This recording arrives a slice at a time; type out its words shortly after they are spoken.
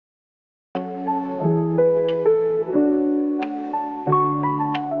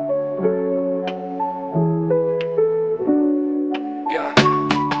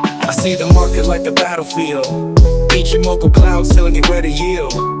like the battlefield. Ichimoku clouds telling me where to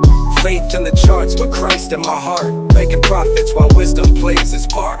yield. Faith in the charts, but Christ in my heart. Making profits while wisdom plays its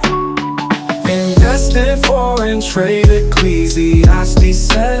part. Invest in foreign trade, Ecclesiastes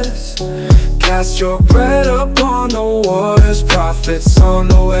says. Cast your bread upon the waters, profits on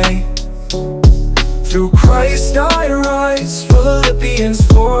the way. Through Christ I rise, Philippians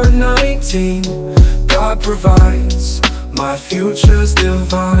 4:19. God provides, my future's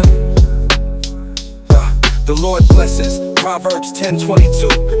divine. The Lord blesses, Proverbs 10:22.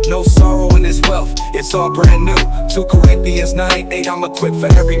 No sorrow in his wealth, it's all brand new. 2 Corinthians 9:8. I'm equipped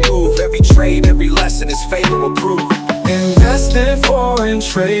for every move, every trade, every lesson is favorable proof. Invest in foreign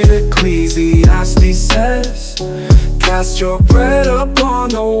trade, Ecclesiastes says. Cast your bread upon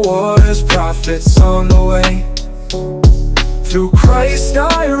the waters, profits on the way. Through Christ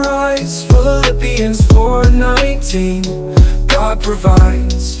I rise, Philippians 4:19. God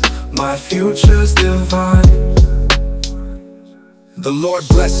provides, my future's divine. The Lord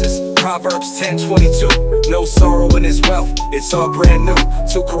blesses, Proverbs 10:22. No sorrow in his wealth, it's all brand new.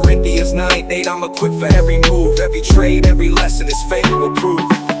 2 Corinthians 9:8. I'm equipped for every move, every trade, every lesson is favorable proof.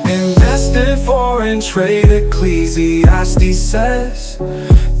 Invest in foreign trade, Ecclesiastes says.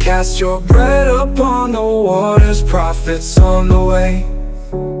 Cast your bread upon the waters, profits on the way.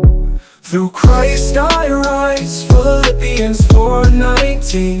 Through Christ I rise, Philippians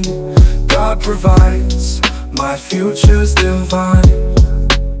 4:19. God provides, my future's divine.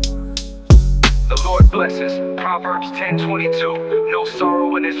 The Lord blesses, Proverbs 10:22. No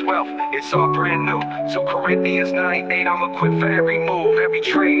sorrow in his wealth, it's all brand new. 2 Corinthians 9:8. I'm equipped for every move, every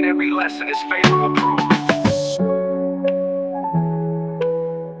trade, every lesson is favorable proof.